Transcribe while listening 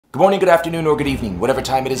Good morning, good afternoon, or good evening, whatever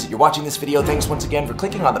time it is that you're watching this video. Thanks once again for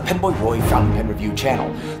clicking on the PenBoyRoy Fountain Pen Review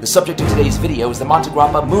channel. The subject of today's video is the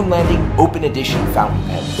Montegrappa Moon Landing Open Edition Fountain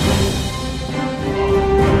Pen.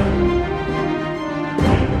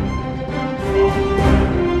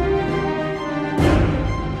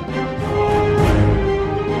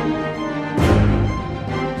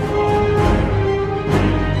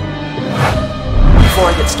 Before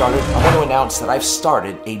I get started, I want to announce that I've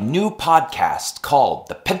started a new podcast called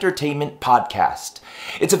the Pentertainment Podcast.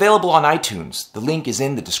 It's available on iTunes. The link is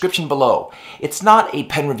in the description below. It's not a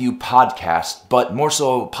pen review podcast, but more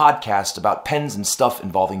so a podcast about pens and stuff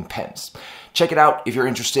involving pens. Check it out if you're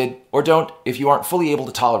interested, or don't if you aren't fully able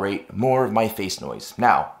to tolerate more of my face noise.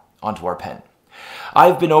 Now, onto our pen.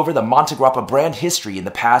 I've been over the Montegrappa brand history in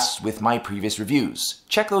the past with my previous reviews.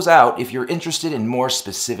 Check those out if you're interested in more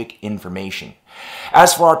specific information.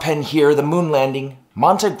 As for our pen here, the Moon Landing,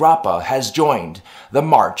 Montegrappa has joined the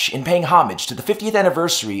march in paying homage to the 50th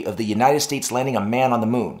anniversary of the United States landing a man on the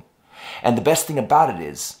moon. And the best thing about it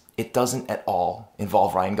is, it doesn't at all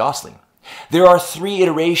involve Ryan Gosling. There are 3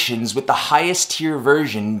 iterations, with the highest tier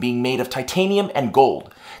version being made of titanium and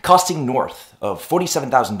gold, costing north of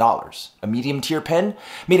 $47,000. A medium tier pen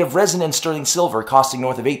made of resin and sterling silver costing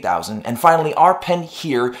north of $8,000. And finally, our pen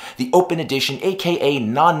here, the Open Edition, aka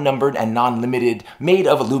non-numbered and non-limited, made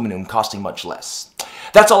of aluminum, costing much less.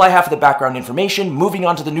 That's all I have for the background information. Moving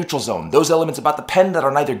on to the neutral zone, those elements about the pen that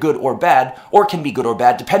are neither good or bad, or can be good or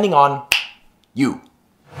bad depending on you.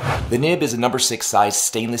 The nib is a number 6 size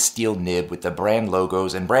stainless steel nib with the brand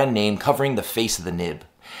logos and brand name covering the face of the nib.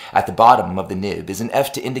 At the bottom of the nib is an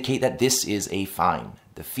F to indicate that this is a fine.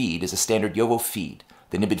 The feed is a standard JoWo feed.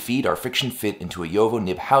 The nibbed feed are friction fit into a JoWo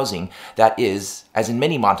nib housing that is, as in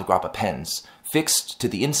many Montegrappa pens, fixed to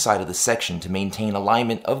the inside of the section to maintain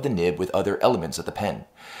alignment of the nib with other elements of the pen.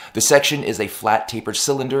 The section is a flat tapered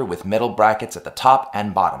cylinder with metal brackets at the top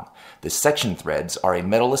and bottom. The section threads are a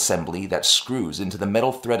metal assembly that screws into the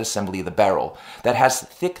metal thread assembly of the barrel that has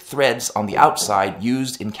thick threads on the outside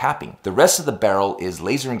used in capping. The rest of the barrel is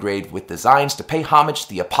laser engraved with designs to pay homage to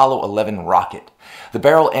the Apollo 11 rocket. The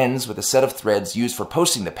barrel ends with a set of threads used for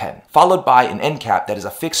posting the pen, followed by an end cap that is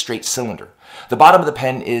a fixed straight cylinder. The bottom of the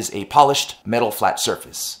pen is a polished metal flat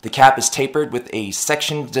surface. The cap is tapered with a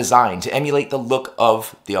section designed to emulate the look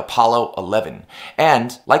of the Apollo 11,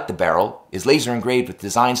 and, like the barrel, is laser engraved with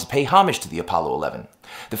designs to pay homage to the Apollo 11.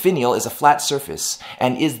 The finial is a flat surface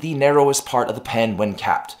and is the narrowest part of the pen when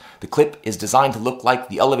capped. The clip is designed to look like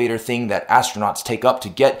the elevator thing that astronauts take up to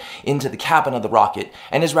get into the cabin of the rocket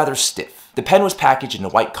and is rather stiff. The pen was packaged in a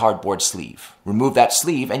white cardboard sleeve. Remove that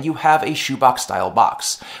sleeve and you have a shoebox style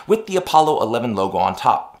box with the Apollo 11 logo on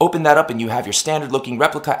top. Open that up and you have your standard looking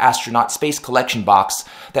replica astronaut space collection box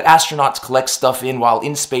that astronauts collect stuff in while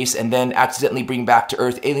in space and then accidentally bring back to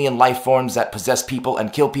Earth alien life forms that possess people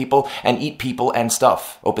and kill people and eat people and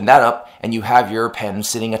stuff. Open that up and you have your pen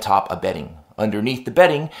sitting atop a bedding. Underneath the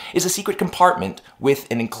bedding is a secret compartment with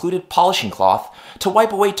an included polishing cloth to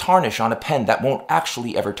wipe away tarnish on a pen that won't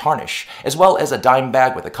actually ever tarnish, as well as a dime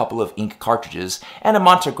bag with a couple of ink cartridges and a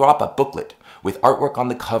Montegrappa booklet with artwork on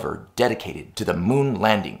the cover dedicated to the moon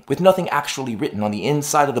landing, with nothing actually written on the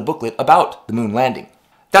inside of the booklet about the moon landing.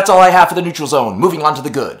 That's all I have for the neutral zone. Moving on to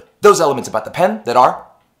the good. Those elements about the pen that are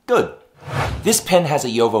good. This pen has a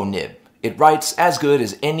JoWo nib. It writes as good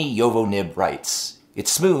as any JoWo nib writes.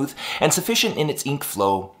 It's smooth and sufficient in its ink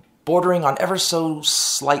flow, bordering on ever so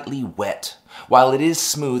slightly wet. While it is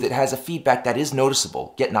smooth, it has a feedback that is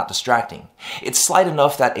noticeable, yet not distracting. It's slight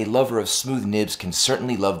enough that a lover of smooth nibs can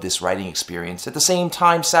certainly love this writing experience, at the same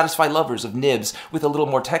time satisfy lovers of nibs with a little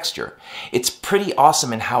more texture. It's pretty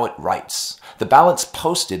awesome in how it writes. The balance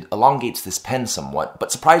posted elongates this pen somewhat,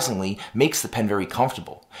 but surprisingly makes the pen very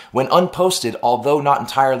comfortable. When unposted, although not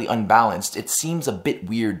entirely unbalanced, it seems a bit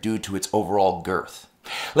weird due to its overall girth.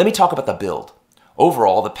 Let me talk about the build.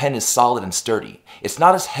 Overall, the pen is solid and sturdy. It's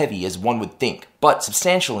not as heavy as one would think, but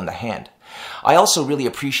substantial in the hand. I also really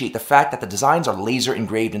appreciate the fact that the designs are laser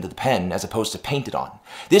engraved into the pen as opposed to painted on.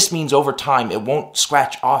 This means over time it won't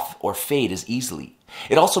scratch off or fade as easily.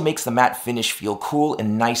 It also makes the matte finish feel cool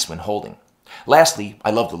and nice when holding. Lastly,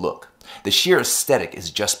 I love the look. The sheer aesthetic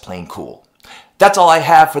is just plain cool. That's all I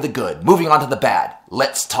have for the good. Moving on to the bad.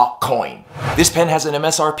 Let's talk coin. This pen has an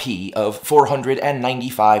MSRP of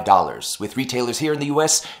 $495. With retailers here in the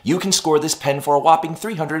US, you can score this pen for a whopping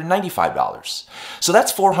 $395. So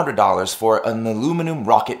that's $400 for an aluminum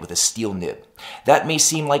rocket with a steel nib. That may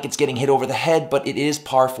seem like it's getting hit over the head, but it is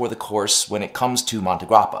par for the course when it comes to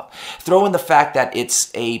Montegrappa. Throw in the fact that it's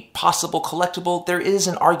a possible collectible, there is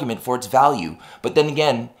an argument for its value, but then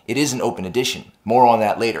again, it is an open edition. More on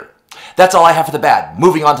that later. That's all I have for the bad.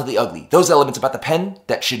 Moving on to the ugly. Those elements about the pen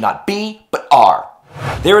that should not be, but are.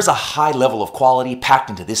 There is a high level of quality packed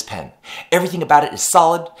into this pen. Everything about it is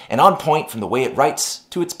solid and on point from the way it writes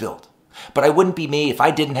to its build. But I wouldn't be me if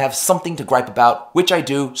I didn't have something to gripe about, which I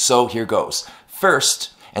do, so here goes.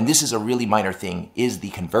 First, and this is a really minor thing, is the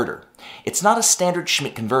converter. It's not a standard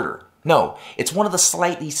Schmidt converter. No, it's one of the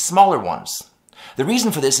slightly smaller ones. The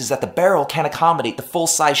reason for this is that the barrel can't accommodate the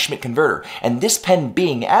full-size Schmidt converter, and this pen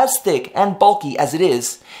being as thick and bulky as it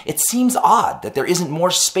is, it seems odd that there isn't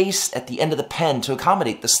more space at the end of the pen to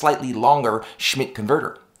accommodate the slightly longer Schmidt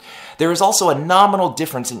converter. There is also a nominal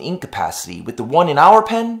difference in ink capacity, with the one in our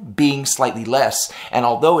pen being slightly less, and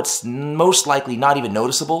although it's most likely not even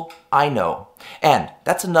noticeable, I know. And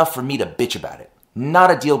that's enough for me to bitch about it. Not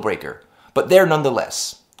a deal breaker, but there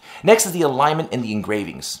nonetheless. Next is the alignment and the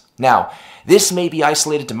engravings. Now, this may be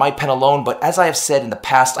isolated to my pen alone, but as I have said in the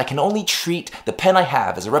past, I can only treat the pen I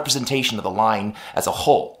have as a representation of the line as a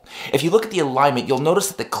whole. If you look at the alignment, you'll notice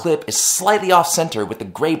that the clip is slightly off-center with the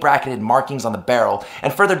gray bracketed markings on the barrel,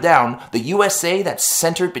 and further down, the USA that's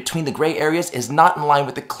centered between the gray areas is not in line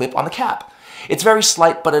with the clip on the cap. It's very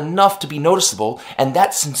slight, but enough to be noticeable, and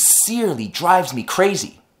that sincerely drives me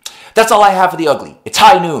crazy. That's all I have for the ugly. It's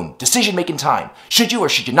high noon, decision-making time. Should you or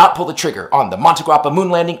should you not pull the trigger on the Montegrappa Moon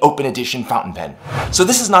Landing Open Edition fountain pen? So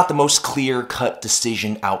this is not the most clear-cut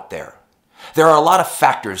decision out there. There are a lot of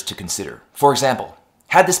factors to consider. For example,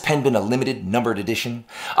 had this pen been a limited numbered edition,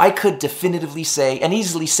 I could definitively say and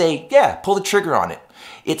easily say, yeah, pull the trigger on it.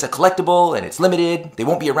 It's a collectible and it's limited, they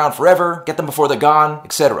won't be around forever, get them before they're gone,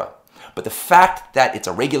 etc. But the fact that it's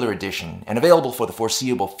a regular edition and available for the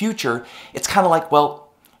foreseeable future, it's kind of like, well,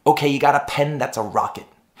 okay, you got a pen that's a rocket.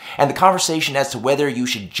 And the conversation as to whether you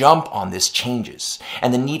should jump on this changes,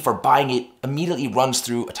 and the need for buying it immediately runs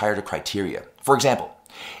through a tired of criteria. For example,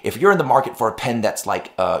 if you're in the market for a pen that's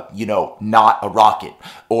like, not a rocket,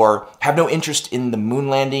 or have no interest in the moon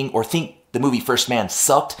landing, or think the movie First Man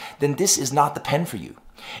sucked, then this is not the pen for you.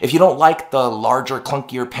 If you don't like the larger,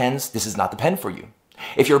 clunkier pens, this is not the pen for you.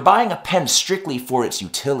 If you're buying a pen strictly for its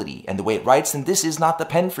utility and the way it writes, then this is not the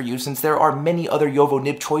pen for you, since there are many other Yovo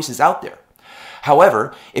nib choices out there.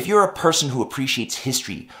 However, if you're a person who appreciates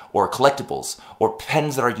history or collectibles or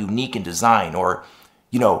pens that are unique in design, or,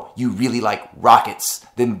 you really like rockets,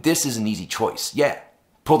 then this is an easy choice. Yeah,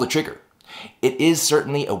 pull the trigger. It is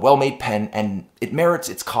certainly a well-made pen and it merits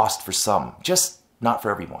its cost for some, just not for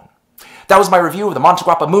everyone. That was my review of the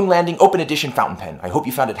Montegrappa Moon Landing Open Edition fountain pen. I hope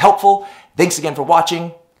you found it helpful. Thanks again for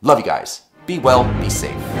watching. Love you guys. Be well, be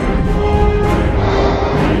safe.